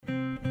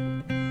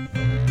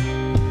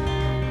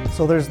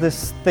So there's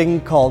this thing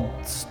called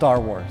Star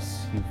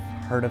Wars. You've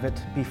heard of it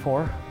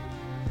before?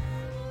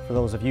 For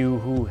those of you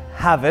who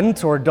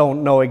haven't or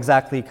don't know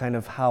exactly kind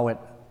of how it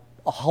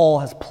all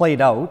has played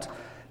out,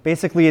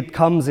 basically it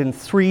comes in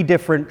 3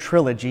 different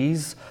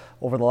trilogies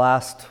over the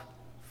last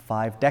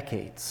 5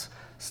 decades,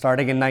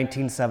 starting in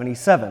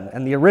 1977.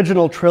 And the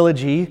original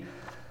trilogy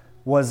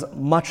was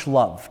much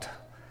loved,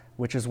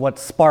 which is what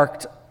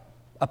sparked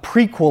a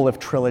prequel of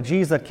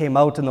trilogies that came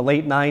out in the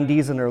late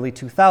 90s and early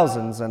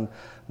 2000s, and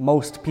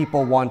most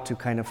people want to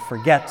kind of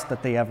forget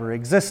that they ever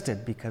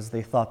existed because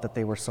they thought that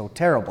they were so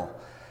terrible.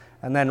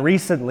 And then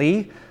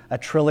recently, a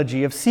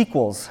trilogy of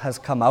sequels has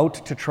come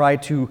out to try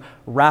to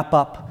wrap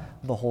up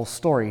the whole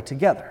story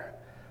together.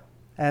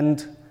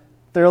 And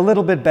they're a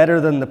little bit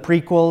better than the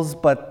prequels,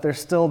 but they're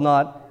still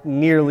not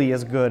nearly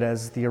as good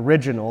as the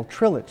original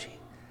trilogy.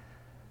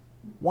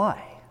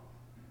 Why?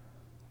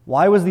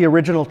 Why was the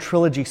original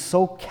trilogy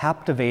so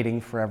captivating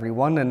for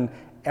everyone, and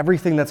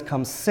everything that's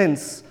come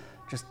since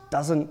just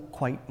doesn't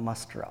quite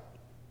muster up?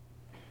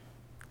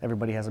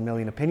 Everybody has a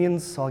million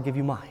opinions, so I'll give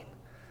you mine.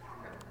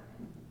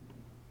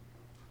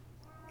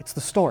 It's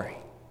the story.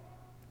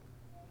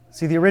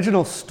 See, the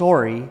original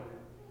story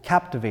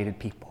captivated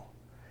people.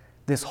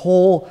 This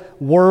whole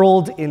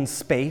world in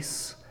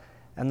space,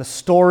 and the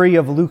story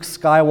of Luke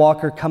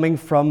Skywalker coming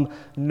from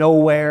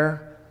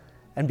nowhere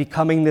and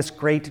becoming this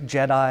great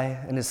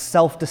Jedi, and his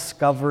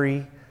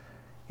self-discovery.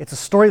 It's a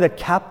story that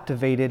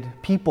captivated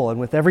people, and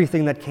with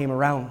everything that came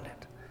around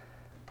it.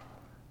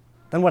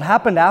 Then what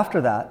happened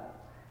after that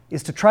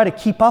is to try to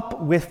keep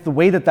up with the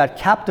way that that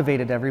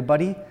captivated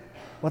everybody.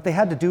 What they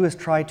had to do is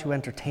try to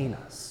entertain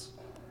us.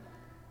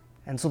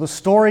 And so the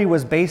story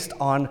was based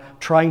on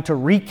trying to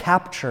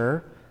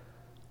recapture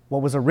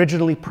what was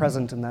originally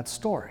present in that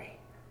story.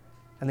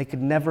 And they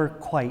could never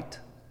quite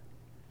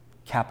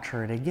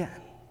capture it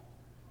again.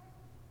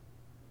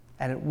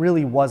 And it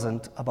really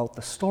wasn't about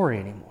the story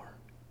anymore.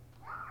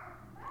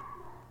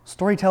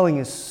 Storytelling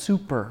is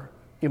super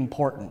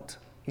important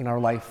in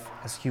our life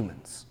as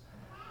humans.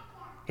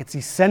 It's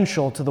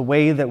essential to the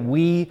way that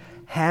we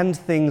hand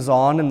things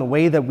on and the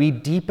way that we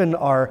deepen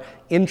our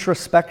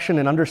introspection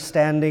and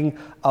understanding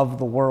of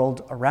the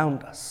world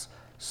around us.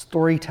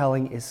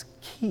 Storytelling is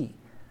key.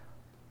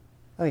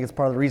 I think it's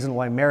part of the reason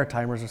why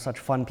Maritimers are such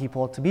fun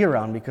people to be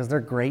around, because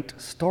they're great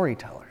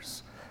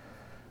storytellers.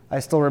 I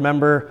still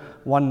remember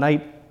one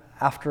night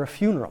after a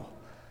funeral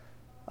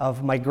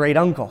of my great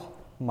uncle.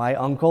 My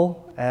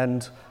uncle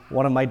and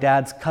one of my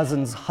dad's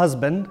cousin's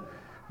husband,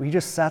 we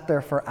just sat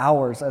there for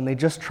hours and they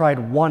just tried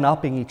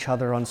one-upping each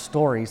other on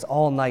stories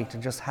all night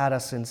and just had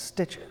us in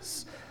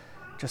stitches,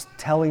 just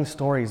telling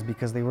stories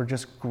because they were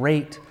just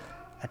great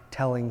at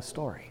telling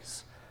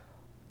stories.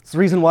 It's the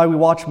reason why we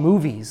watch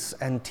movies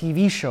and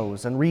TV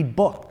shows and read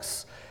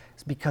books.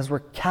 It's because we're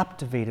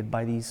captivated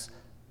by these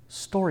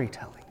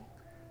storytelling.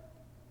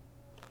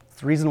 It's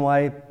the reason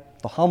why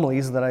the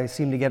homilies that I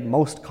seem to get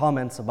most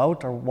comments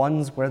about are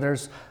ones where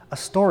there's a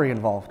story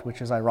involved, which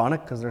is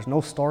ironic because there's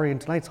no story in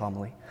tonight's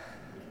homily.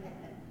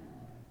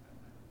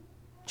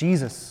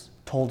 Jesus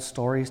told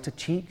stories to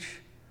teach.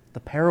 The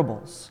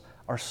parables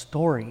are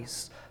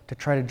stories to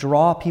try to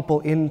draw people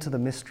into the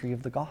mystery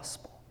of the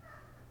gospel.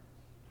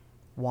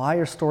 Why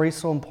are stories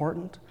so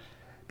important?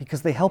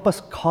 Because they help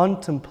us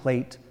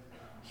contemplate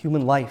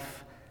human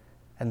life,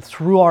 and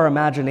through our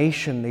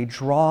imagination, they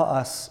draw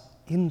us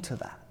into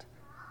that.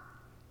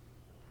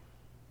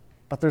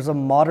 But there's a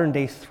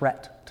modern-day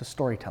threat to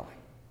storytelling.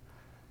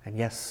 And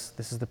yes,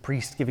 this is the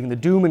priest giving the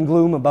doom and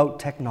gloom about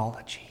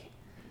technology.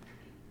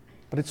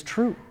 But it's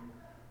true.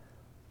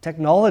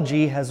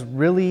 Technology has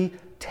really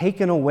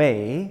taken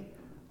away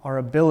our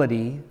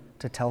ability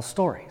to tell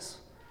stories.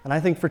 And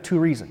I think for 2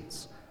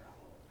 reasons.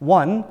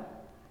 One,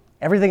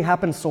 everything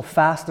happens so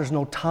fast there's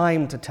no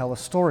time to tell a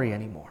story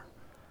anymore.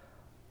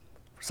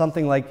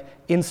 Something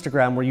like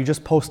Instagram, where you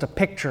just post a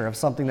picture of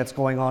something that's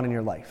going on in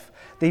your life.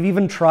 They've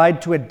even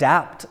tried to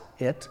adapt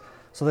it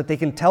so that they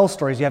can tell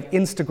stories. You have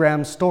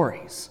Instagram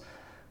stories,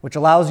 which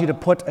allows you to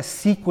put a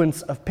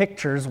sequence of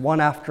pictures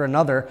one after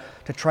another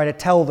to try to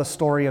tell the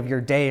story of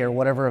your day or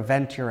whatever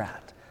event you're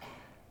at.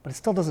 But it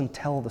still doesn't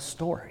tell the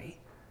story.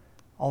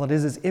 All it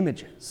is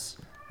images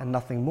and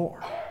nothing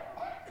more.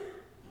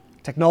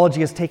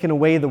 Technology has taken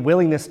away the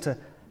willingness to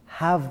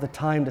have the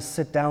time to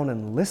sit down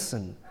and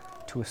listen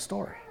to a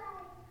story.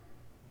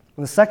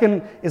 And the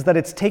second is that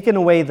it's taken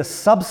away the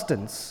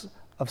substance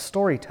of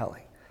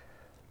storytelling.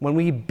 When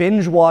we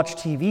binge watch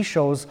TV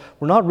shows,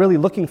 we're not really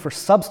looking for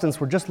substance,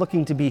 we're just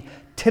looking to be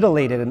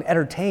titillated and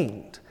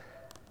entertained,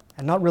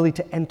 and not really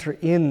to enter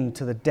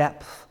into the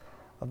depth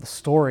of the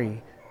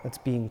story that's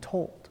being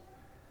told.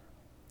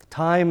 The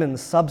time and the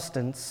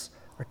substance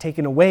are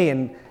taken away,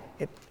 and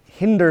it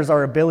hinders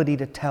our ability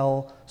to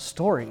tell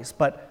stories,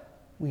 but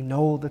we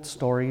know that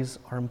stories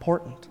are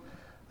important.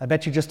 I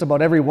bet you just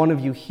about every one of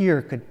you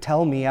here could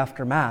tell me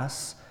after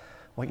Mass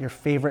what your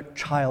favorite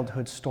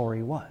childhood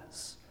story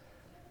was.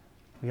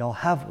 We all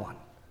have one,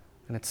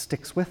 and it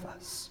sticks with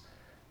us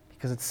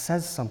because it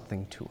says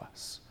something to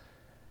us.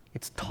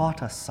 It's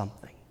taught us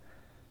something.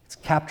 It's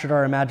captured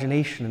our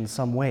imagination in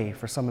some way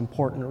for some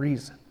important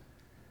reason.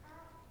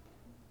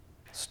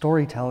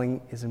 Storytelling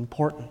is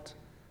important.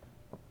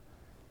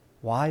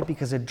 Why?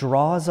 Because it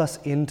draws us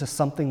into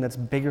something that's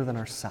bigger than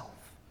ourselves.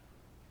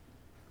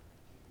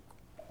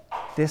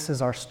 This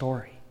is our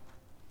story.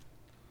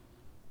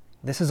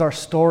 This is our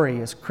story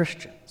as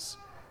Christians.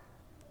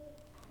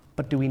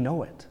 But do we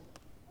know it?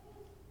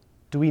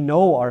 Do we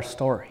know our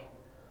story?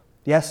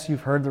 Yes,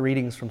 you've heard the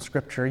readings from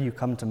Scripture, you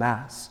come to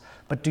Mass,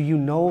 but do you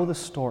know the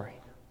story?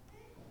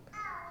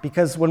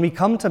 Because when we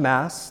come to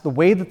Mass, the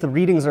way that the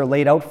readings are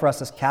laid out for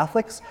us as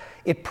Catholics,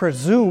 it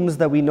presumes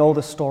that we know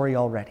the story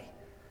already.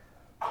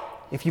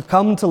 If you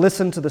come to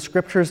listen to the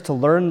Scriptures to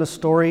learn the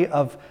story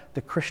of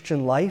the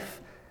Christian life,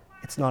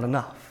 it's not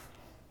enough.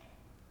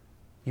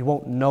 You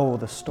won't know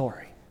the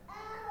story.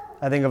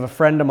 I think of a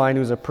friend of mine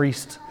who's a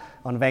priest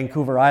on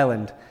Vancouver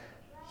Island.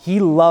 He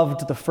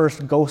loved the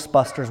first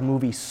Ghostbusters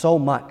movie so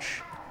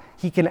much,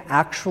 he can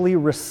actually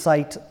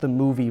recite the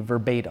movie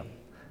verbatim.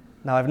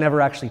 Now, I've never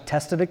actually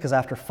tested it because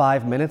after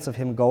 5 minutes of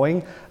him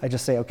going, I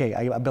just say, okay,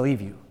 I believe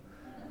you.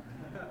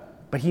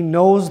 But he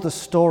knows the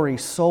story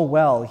so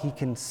well, he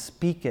can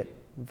speak it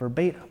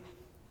verbatim.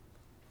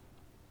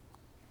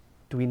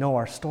 Do we know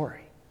our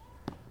story?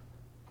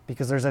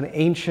 Because there's an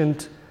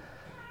ancient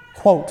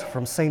quote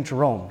from St.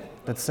 Jerome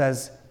that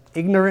says,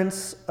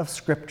 "Ignorance of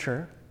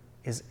Scripture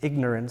is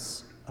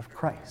ignorance of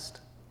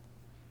Christ."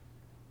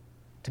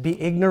 To be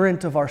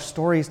ignorant of our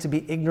stories, to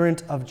be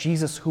ignorant of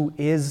Jesus, who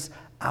is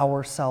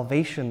our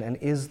salvation and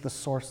is the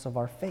source of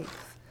our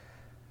faith.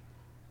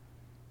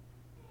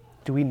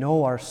 Do we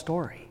know our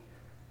story?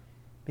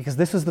 Because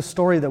this is the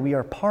story that we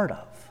are part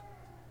of.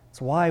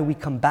 It's why we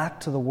come back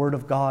to the Word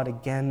of God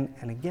again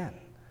and again.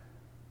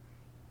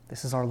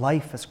 This is our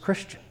life as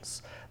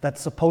Christians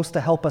that's supposed to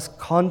help us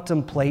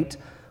contemplate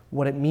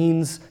what it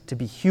means to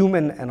be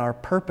human and our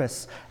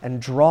purpose,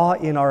 and draw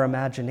in our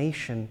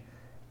imagination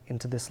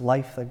into this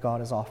life that God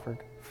has offered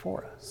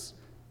for us.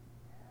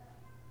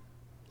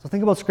 So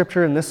think about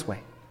Scripture in this way.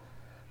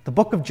 The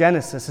book of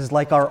Genesis is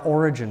like our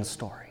origin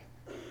story.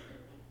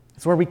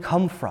 It's where we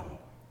come from.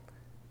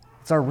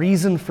 It's our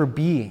reason for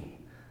being.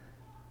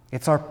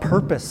 It's our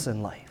purpose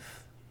in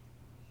life.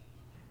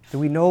 Do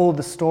we know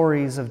the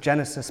stories of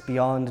Genesis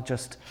beyond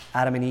just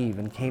Adam and Eve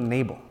and Cain and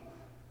Abel?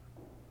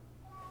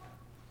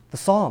 The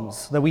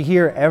Psalms that we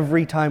hear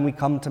every time we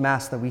come to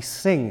Mass, that we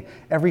sing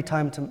every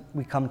time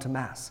we come to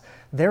Mass.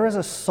 There is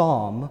a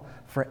psalm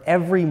for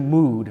every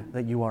mood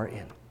that you are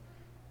in.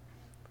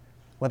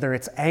 Whether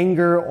it's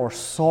anger or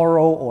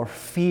sorrow or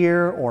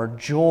fear or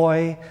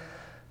joy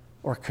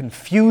or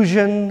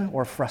confusion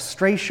or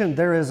frustration,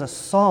 there is a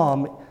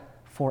psalm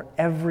for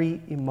every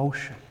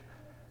emotion.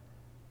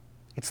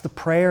 It's the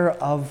prayer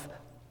of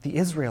the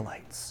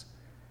Israelites.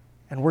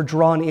 And we're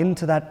drawn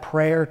into that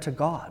prayer to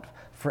God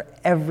for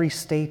every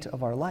state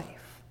of our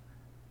life.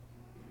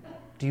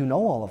 Do you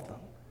know all of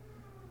them?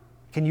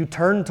 Can you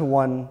turn to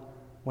one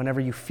whenever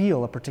you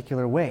feel a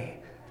particular way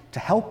to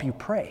help you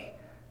pray?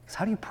 Because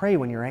how do you pray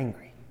when you're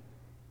angry?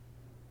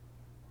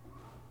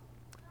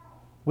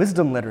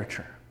 Wisdom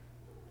literature,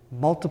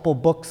 multiple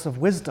books of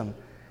wisdom.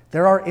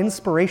 There are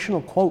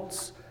inspirational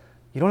quotes.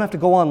 You don't have to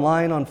go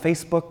online on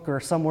Facebook or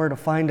somewhere to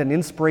find an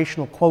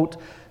inspirational quote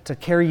to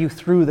carry you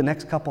through the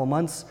next couple of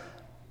months.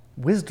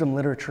 Wisdom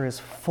literature is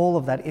full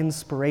of that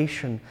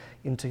inspiration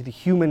into the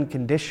human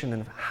condition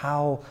and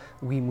how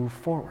we move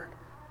forward.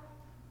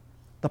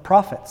 The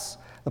prophets.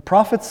 The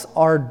prophets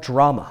are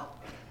drama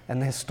and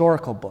the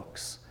historical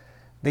books.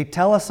 They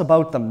tell us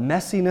about the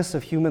messiness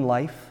of human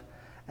life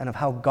and of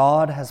how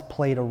God has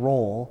played a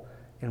role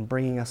in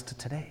bringing us to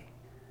today.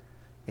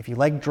 If you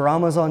like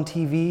dramas on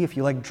TV, if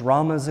you like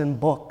dramas in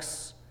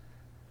books,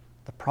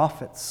 the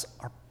prophets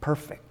are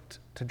perfect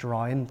to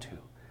draw into,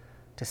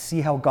 to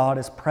see how God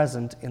is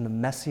present in the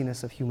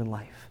messiness of human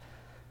life.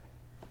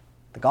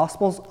 The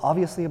Gospel's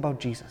obviously about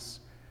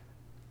Jesus.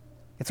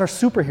 It's our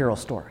superhero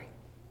story.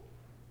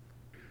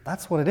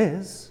 That's what it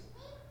is.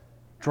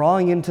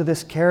 Drawing into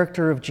this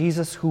character of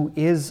Jesus, who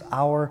is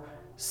our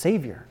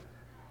Savior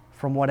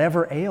from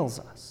whatever ails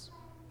us.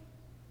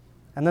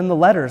 And then the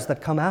letters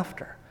that come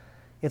after.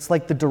 It's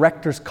like the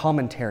director's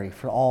commentary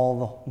for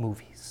all the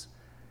movies.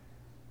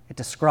 It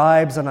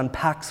describes and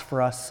unpacks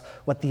for us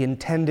what the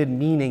intended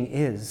meaning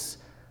is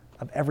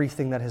of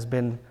everything that has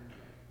been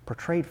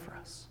portrayed for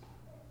us.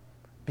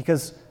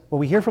 Because what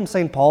we hear from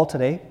St. Paul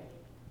today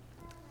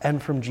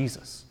and from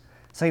Jesus,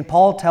 St.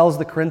 Paul tells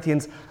the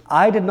Corinthians,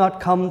 "I did not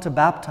come to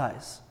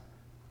baptize.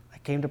 I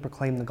came to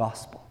proclaim the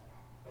gospel."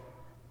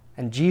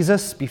 And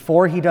Jesus,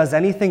 before he does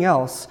anything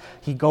else,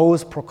 he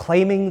goes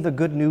proclaiming the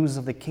good news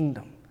of the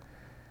kingdom.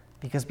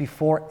 Because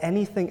before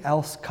anything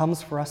else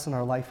comes for us in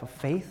our life of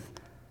faith,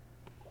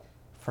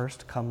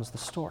 first comes the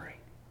story.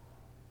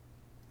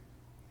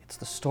 It's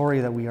the story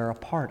that we are a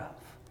part of,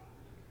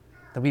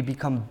 that we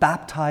become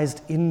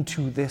baptized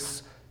into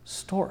this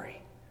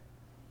story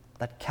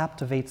that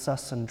captivates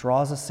us and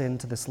draws us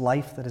into this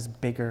life that is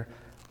bigger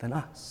than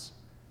us.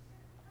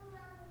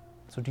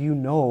 So do you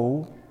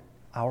know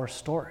our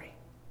story?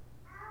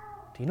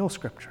 Do you know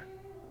Scripture?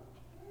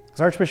 Because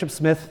Archbishop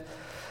Schmidt,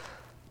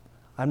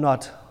 I'm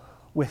not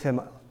with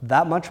him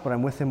that much, but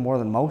I'm with him more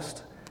than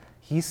most.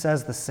 He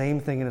says the same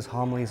thing in his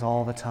homilies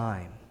all the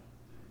time.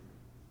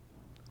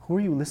 Who are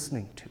you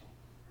listening to?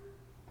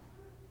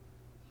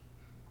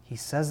 He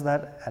says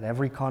that at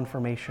every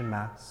confirmation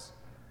mass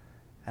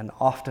and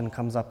often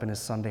comes up in his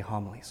Sunday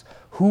homilies.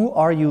 Who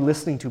are you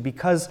listening to?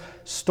 Because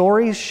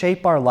stories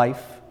shape our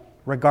life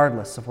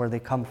regardless of where they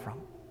come from.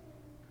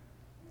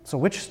 So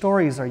which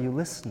stories are you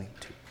listening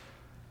to?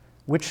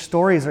 Which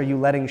stories are you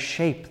letting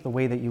shape the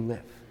way that you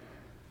live?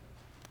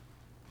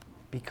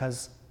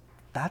 Because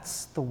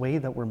that's the way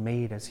that we're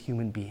made as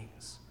human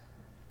beings.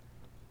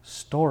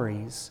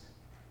 Stories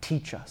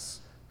teach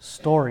us.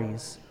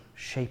 Stories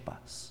shape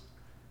us.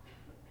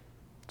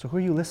 So who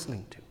are you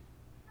listening to?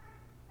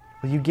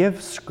 Will you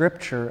give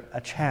Scripture a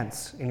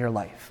chance in your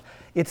life?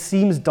 It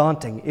seems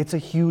daunting. It's a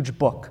huge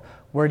book.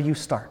 Where do you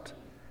start?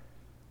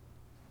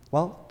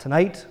 Well,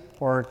 tonight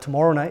or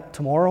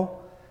tomorrow,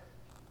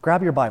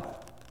 grab your Bible.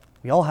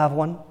 We all have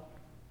one.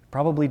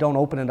 Probably don't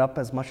open it up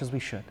as much as we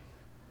should.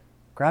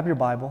 Grab your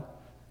Bible.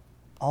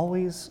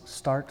 Always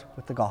start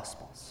with the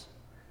Gospels.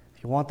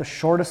 If you want the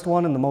shortest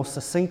one and the most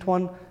succinct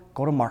one,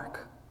 go to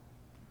Mark.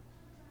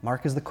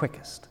 Mark is the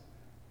quickest.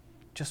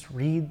 Just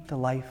read the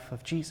life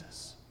of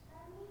Jesus.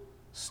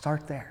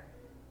 Start there.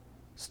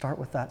 Start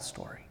with that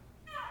story.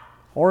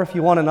 Or if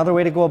you want another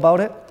way to go about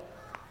it,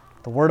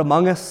 the Word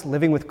Among Us,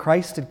 Living with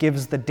Christ, it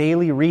gives the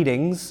daily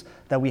readings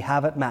that we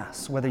have at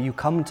Mass, whether you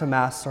come to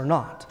Mass or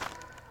not.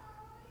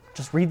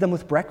 Just read them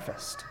with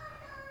breakfast.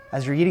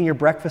 As you're eating your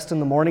breakfast in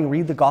the morning,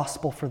 read the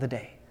Gospel for the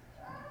day.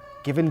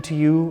 Given to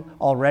you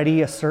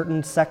already a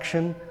certain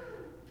section,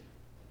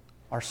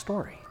 our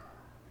story,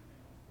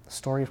 the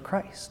story of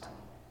Christ.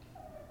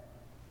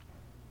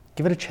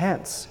 Give it a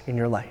chance in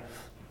your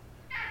life.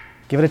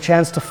 Give it a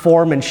chance to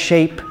form and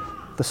shape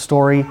the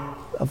story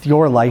of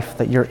your life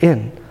that you're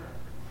in.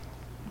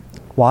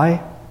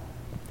 Why?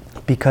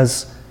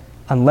 Because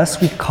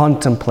unless we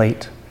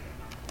contemplate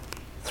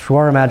through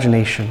our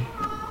imagination,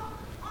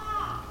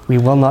 we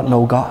will not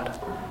know God.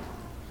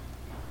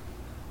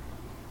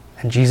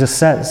 And Jesus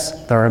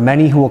says, there are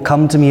many who will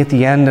come to me at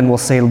the end and will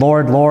say,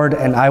 Lord, Lord,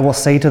 and I will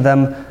say to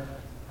them,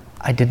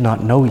 I did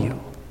not know you.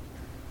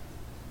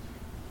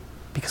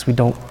 Because we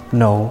don't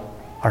know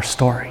our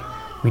story.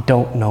 We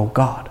don't know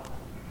God.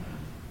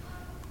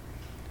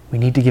 We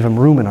need to give him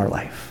room in our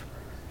life.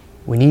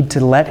 We need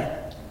to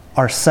let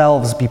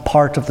ourselves be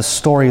part of the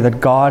story that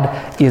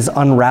God is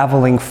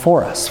unraveling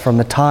for us from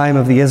the time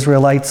of the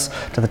Israelites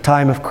to the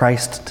time of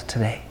Christ to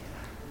today.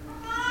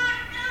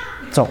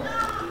 So,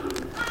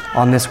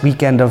 on this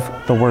weekend of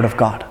the Word of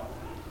God,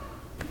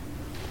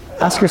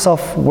 ask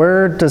yourself,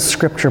 where does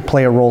Scripture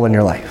play a role in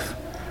your life?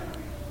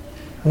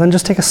 And then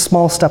just take a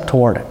small step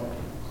toward it.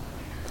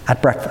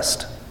 At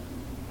breakfast.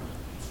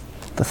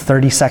 The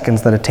 30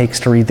 seconds that it takes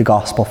to read the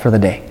Gospel for the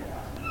day.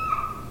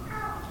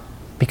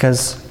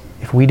 Because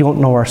if we don't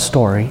know our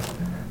story,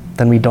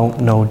 then we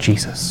don't know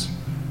Jesus.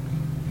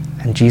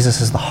 And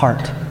Jesus is the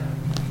heart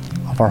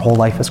of our whole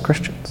life as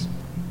Christians.